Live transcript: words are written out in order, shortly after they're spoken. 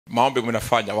maombi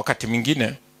mnafanya, wakati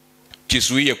mwingine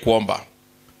jizuie kuomba.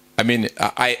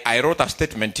 I wrote a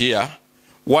statement here.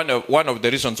 One of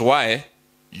the reasons why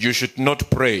you should not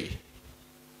pray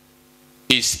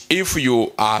is if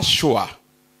you are sure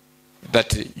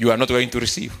that you are not going to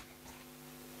receive.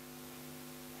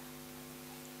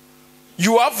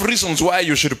 You have reasons why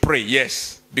you should pray,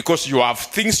 yes, because you have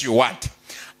things you want.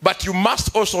 But you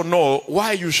must also know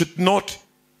why you should not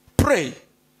pray.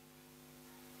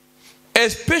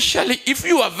 Especially if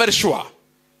you are very sure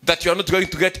that you are not going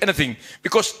to get anything.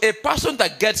 Because a person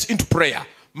that gets into prayer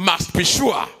must be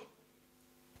sure.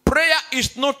 Prayer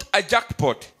is not a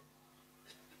jackpot.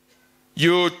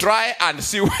 You try and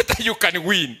see whether you can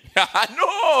win.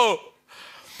 No.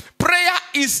 Prayer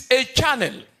is a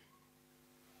channel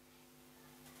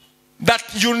that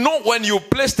you know when you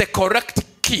place the correct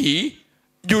key,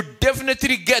 you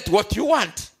definitely get what you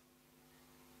want.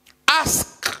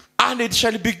 Ask and it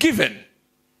shall be given.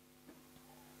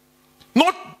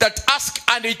 Not that ask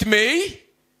and it may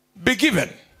be given.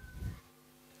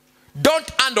 Don't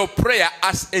handle prayer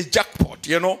as a jackpot,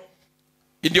 you know.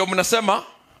 Ndio mnasema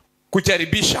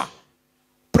kujaribisha.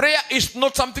 Prayer is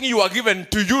not something you are given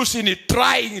to use in it,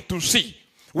 trying to see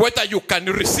whether you can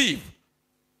receive.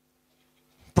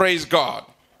 Praise God.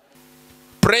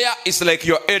 Prayer is like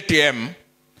your ATM,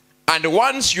 and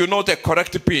once you know the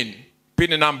correct pin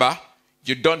number,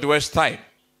 you don't waste time.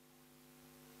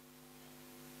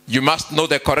 You must know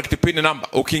the correct pin number.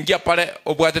 Ukiingia pale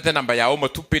ubwatete namba ya omo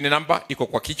tu pin number iko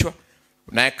kwa kichwa.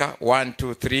 Unaeka 1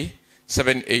 2 3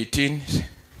 7 18.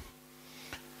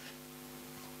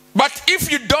 But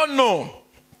if you don't know,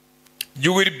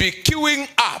 you will be queuing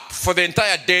up for the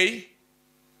entire day.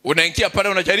 Unaingia pale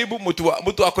unajaribu,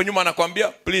 mtu wako nyuma anakuambia,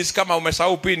 please kama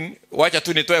umesahau pin, wacha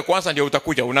tu nitoe kwanza ndio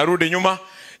utakuja. Unarudi nyuma,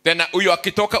 then huyo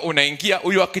akitoka unaingia,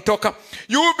 huyo akitoka.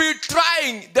 You will be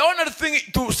trying. The only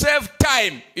thing to save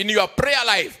time in your prayer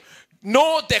life,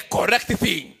 know the correct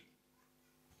thing.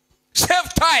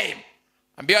 Save time.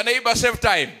 Ambia neighbor, save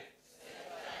time.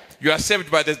 You are saved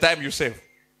by the time you save.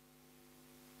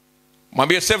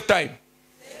 Mwambie save time.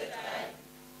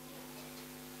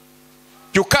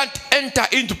 You can't enter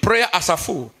into prayer as a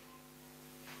fool.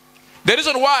 The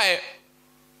reason why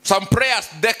some prayers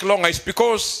take longer is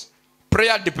because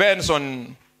prayer depends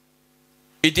on,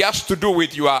 it has to do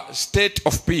with your state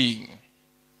of being.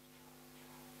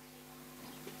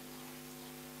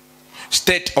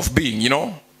 State of being, you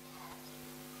know.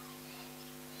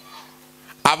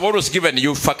 I've always given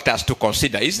you factors to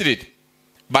consider, isn't it?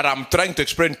 But I'm trying to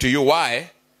explain to you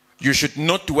why you should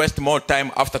not waste more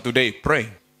time after today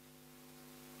praying.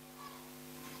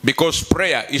 Because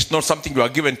prayer is not something you are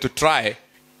given to try.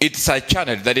 It's a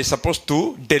channel that is supposed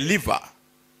to deliver.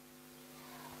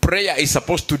 Prayer is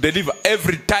supposed to deliver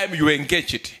every time you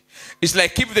engage it. It's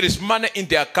like if there is money in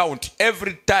the account,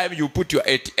 every time you put your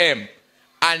ATM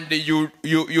and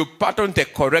you pattern the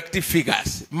correct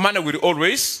figures, money will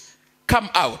always come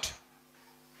out.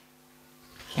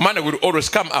 Money will always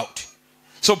come out.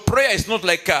 So prayer is not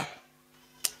like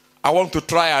I want to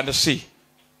try and see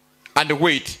and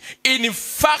wait. In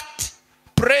fact,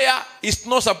 prayer is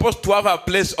not supposed to have a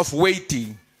place of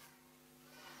waiting.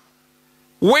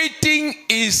 Waiting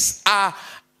is a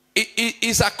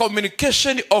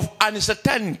communication of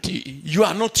uncertainty. You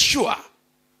are not sure.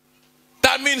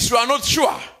 That means you are not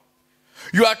sure.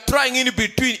 You are trying in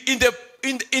between.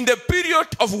 In the period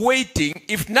of waiting,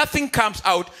 if nothing comes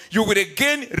out, you will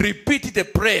again repeat the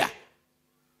prayer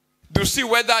to see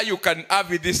whether you can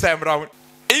have it this time around.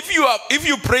 If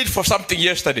you prayed for something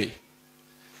yesterday,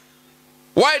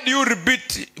 why do you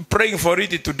repeat praying for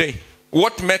it today?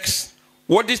 What is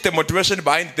the motivation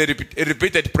behind the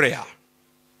repeated prayer?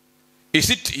 Is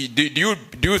it,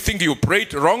 do you think you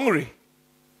prayed wrongly?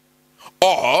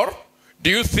 Or do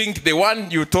you think the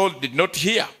one you told did not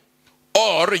hear?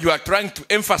 Or you are trying to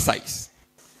emphasize?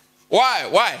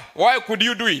 Why could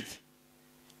you do it?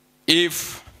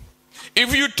 If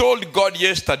you told God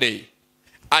yesterday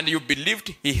and you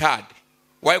believed he had,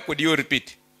 why could you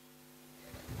repeat?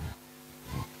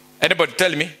 Anybody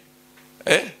tell me?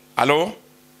 Hello?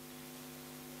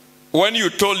 When you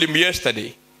told him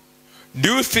yesterday,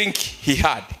 do you think he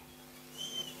had?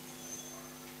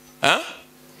 Huh?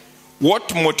 What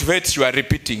motivates you are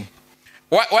repeating?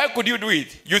 Why could you do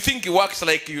it? You think he works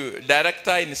like you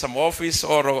director in some office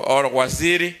or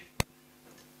waziri?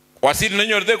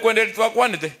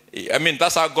 I mean,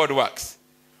 that's how God works.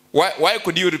 Why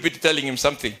could you repeat telling him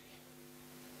something?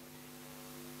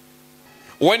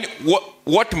 What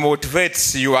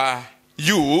motivates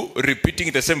you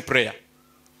repeating the same prayer?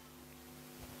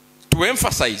 To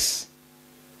emphasize.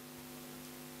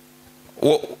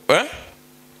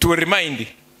 To remind.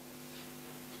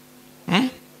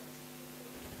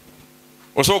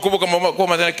 Oso kubuka kwa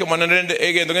madana kwa manende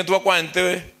egendo ngentu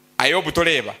kwante ayobu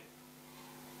toleba.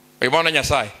 Ibona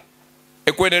Nyasaye.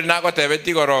 Ekwene nako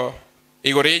tebeti goro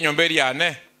igori nyomberi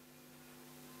ane.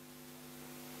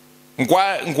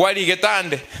 Ngwali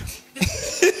getande.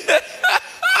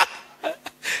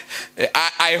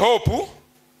 I hope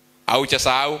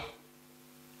auchasahau.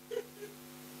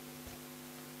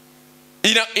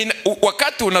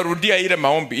 Wakati unarudia ile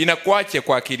maombi inakuache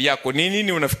kwa akili yako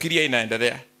nini unafikiria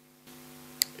inaendelea.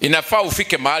 Inafaa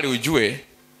ufike mahali ujue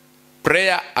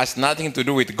prayer has nothing to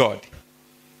do with God.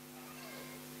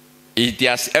 It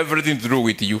has everything to do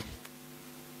with you.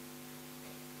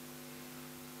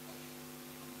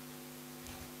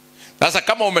 Sasa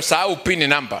kama umesahau pin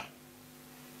number,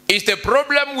 is the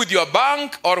problem with your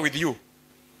bank or with you?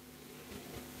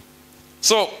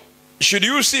 So should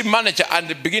you see manager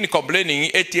and begin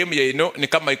complaining ATM yenu ni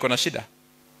kama iko na shida?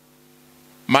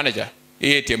 Manager,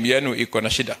 ATM yenu iko na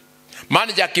shida.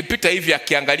 Manager akipita hivi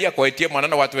akiangalia kwa ATM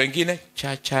anaona watu wengine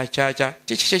cha.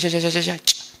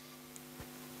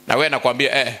 Na wewe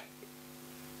nakwambia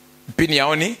pin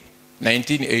yao ni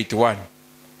 1981.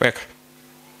 Weka.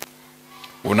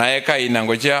 Unaeka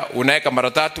inangojea, unaeka mara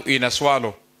 3 ina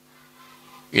swallow.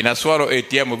 Ina swallow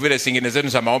ATM vile zingine zenu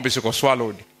za maombi siko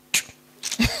swallowed.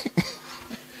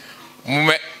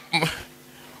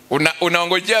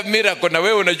 Unaongojea miracle na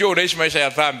wewe unajua unaishi maisha ya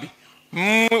dhambi.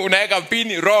 Unaeka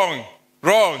pin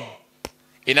wrong.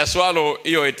 Ina swallow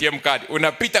hiyo ATM card.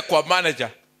 Unapita kwa manager.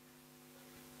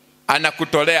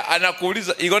 Anakutolea,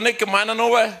 anakuuliza igoneke maana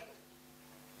nowe.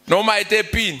 No maite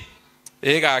pin.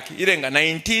 Egaki irenga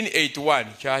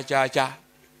 1981 cha.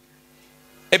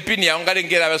 Pin ya ngale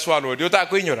ngera we swallowed.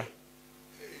 Utakuinyora.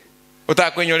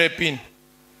 Utakuinyora pin.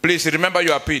 Please remember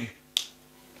your pin.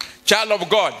 Child of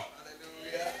God.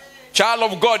 Child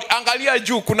of God. Angalia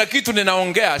juu kuna kitu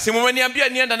ninaongea. Si mmeniambia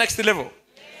nienda next level?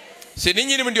 Si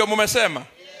ninyi ndio mmesema?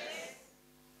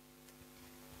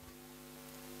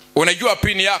 Unajua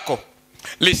pin yako.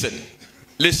 Listen,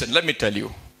 let me tell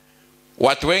you.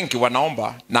 Watu wengi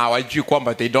wanaomba na hawajui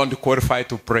kwamba they don't qualify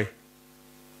to pray.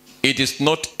 It is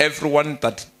not everyone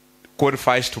that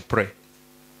qualifies to pray.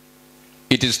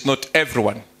 It is not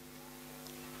everyone.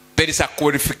 There is a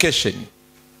qualification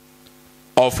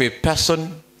of a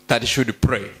person that should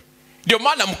pray. Ndio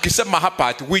maana mkisema hapa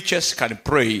at witches can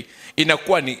pray,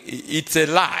 inakuwa ni it's a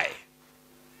lie.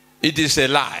 It is a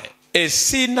lie. A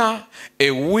sinner,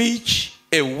 a witch,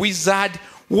 a wizard,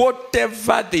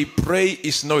 whatever they pray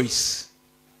is noise.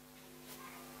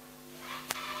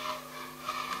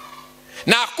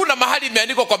 Na hakuna mahali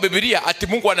imeandikwa kwa Biblia ati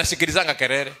Mungu anasikilizanga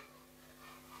kelele.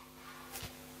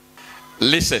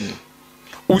 Listen.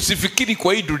 Usifikiri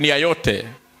kwa hii dunia yote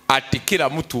ati kila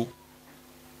mtu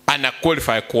ana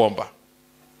qualify kuomba.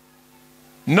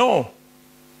 No.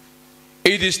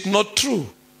 It is not true.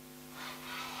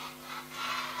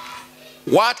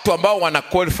 Watu ambao wana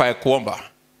qualify kuomba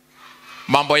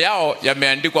mambo yao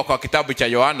yameandikwa kwa kitabu cha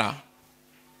Yohana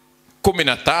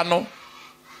 15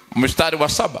 mstari wa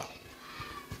 7.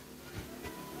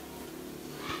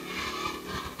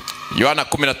 Yohana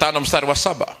 15 mstari wa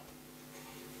 7.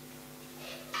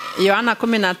 Yohana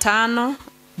 15,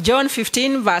 John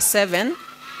 15 verse 7.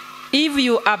 If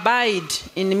you abide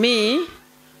in me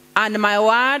and my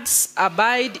words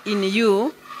abide in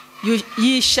you,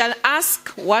 ye shall ask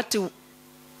what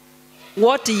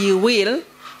ye will,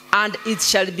 and it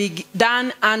shall be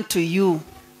done unto you.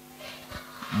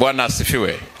 Bwana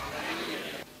asifiwe.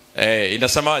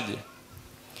 Inasemaje?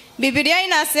 Biblia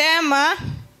inasema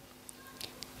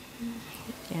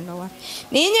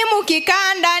ninyi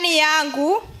mkikaa ndani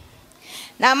yangu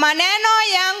na maneno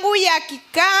yangu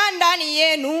yakikaa ndani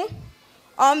yenu,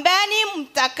 ombeni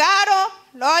mtakalo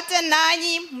lote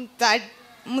nanyi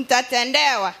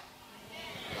mtatendewa.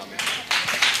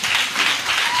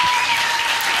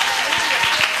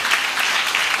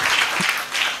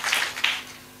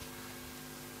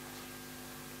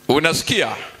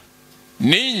 Unasikia?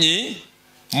 Ninyi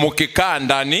mkikaa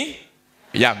ndani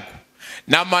yangu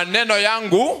na maneno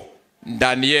yangu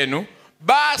ndani yenu,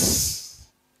 basi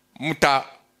mtaomba.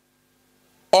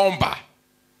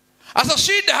 Asa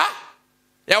shida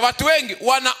ya watu wengi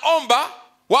wanaomba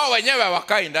wao wenyewe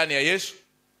wakai ndani ya Yesu.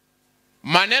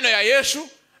 Maneno ya Yesu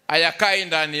hayakai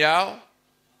ndani yao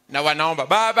na wanaomba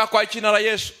Baba kwa jina la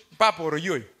Yesu. Papa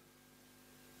oroyoyo.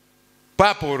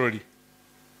 Papa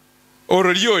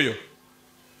oroyoyo.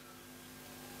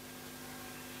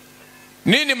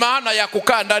 Nini maana ya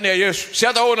kukaa ndani ya Yesu? Si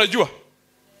hata wewe unajua?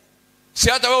 Si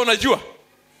hata wewe unajua?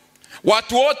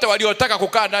 Watu wote waliotaka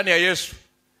kukaa ndani ya Yesu,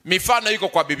 mifano iko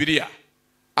kwa Biblia.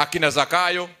 Akina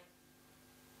Zakayo,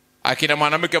 akina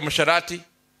mwanamke msharati.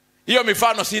 Hiyo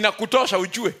mifano si inakutosha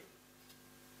ujue.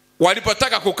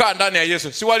 Walipotaka kukaa ndani ya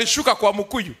Yesu, si walishuka kwa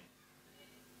mkuyu?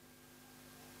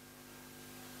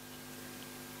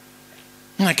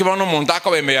 Na kibano montaka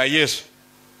weme ya Yesu.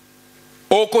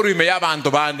 Okoro ime ya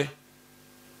bantu bande.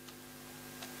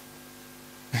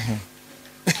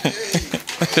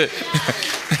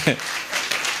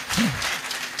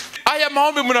 Aya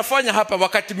maombi mnafanya hapa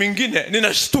wakati mwingine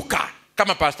ninashtuka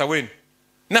kama pastor wenu.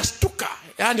 Nashtuka.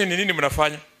 Yaani ni nini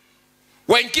mnafanya?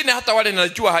 Wengine hata wale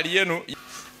ninajua hali yenu.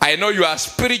 I know you are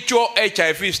spiritual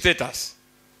HIV status.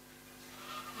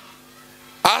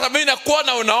 Asa mimi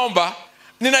nakuona unaomba,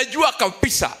 ninajua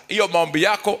kabisa hiyo maombi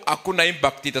yako hakuna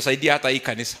impact itasaidia hata hii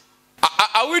kanisa.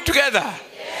 Are we together?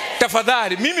 Yes.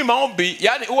 Tafadhali mimi maombi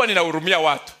yani huwa ninahurumia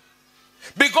watu.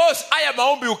 Because haya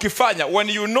maombi ukifanya, when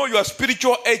you know your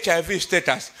spiritual HIV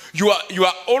status, you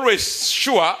are always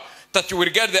sure that you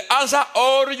will get the answer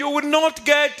or you will not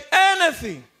get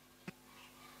anything.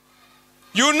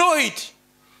 You know it.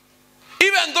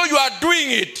 Even though you are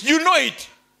doing it, you know it.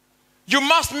 You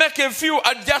must make a few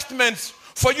adjustments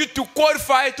for you to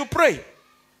qualify to pray.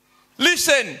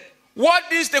 Listen, what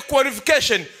is the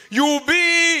qualification? You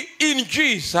be in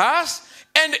Jesus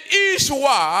and his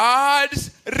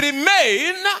words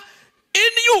remain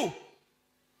in you.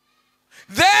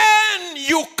 Then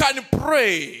you can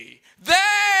pray.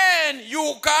 Then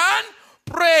you can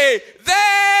pray.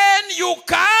 Then you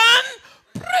can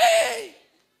pray.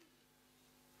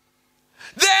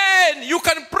 Then you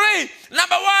can pray.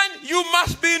 Number one, you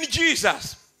must be in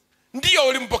Jesus. Ndio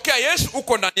ulimpokea Yesu,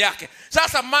 uko ndani yake.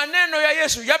 Sasa maneno ya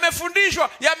Yesu yamefundishwa,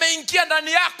 yameingia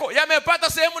ndani yako, yamepata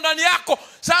sehemu ndani yako.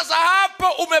 Sasa hapo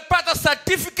umepata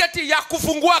certificate ya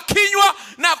kufungua kinywa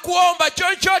na kuomba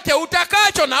chochote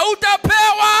utakacho na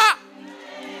utapewa.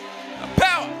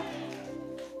 Pewa.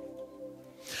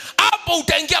 Hapo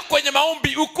utaingia kwenye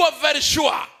maombi ukiwa very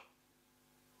sure.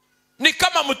 Ni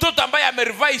kama mtoto ambaye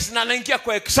amerevise na anaingia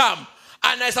kwa exam.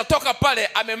 Anaweza toka pale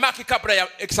amemaki kabla ya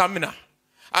examiner.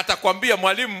 Atakwambia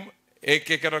mwalimu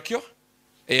kekerokio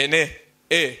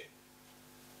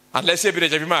unless bila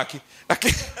javimaki.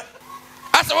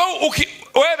 Sasa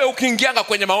wewe ukiingianga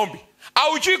kwenye maombi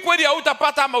aujui kweli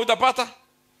hautapata ama utapata.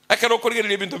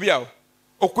 Akerokorigeri bintu byao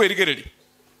okwerigereri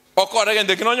okora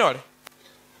ngende kinonyore.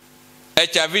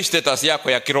 HIV status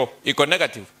yako ya kiroho iko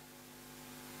negative.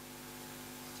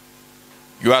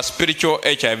 Your spiritual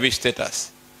HIV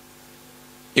status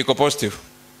iko positive.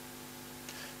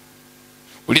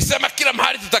 Ulisema kila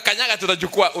mahali tutakanyaga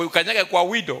tutachukua, ukanyaga kwa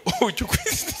widow uchukue,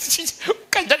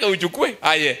 ukanyaga uchukue.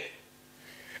 Aye,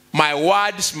 my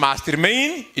words must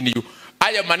remain in you.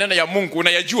 Aya maneno ya Mungu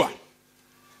unayajua.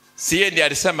 Si yeye ndiye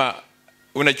alisema,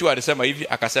 unajua alisema hivi,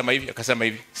 akasema hivi, akasema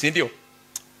hivi. Si ndio?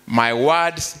 My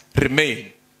words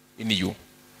remain in you.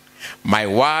 My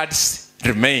words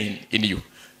remain in you.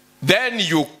 Then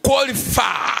you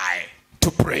qualify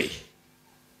to pray.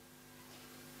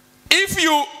 If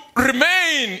you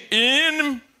remain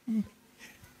in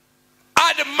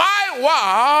and my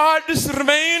words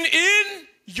remain in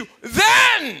you,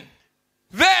 then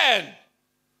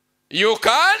you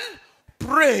can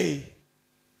pray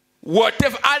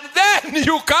whatever, and then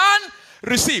you can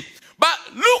receive. But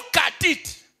look at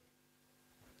it.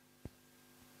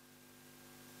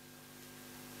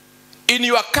 In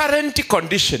your current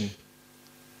condition,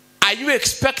 are you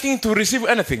expecting to receive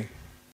anything?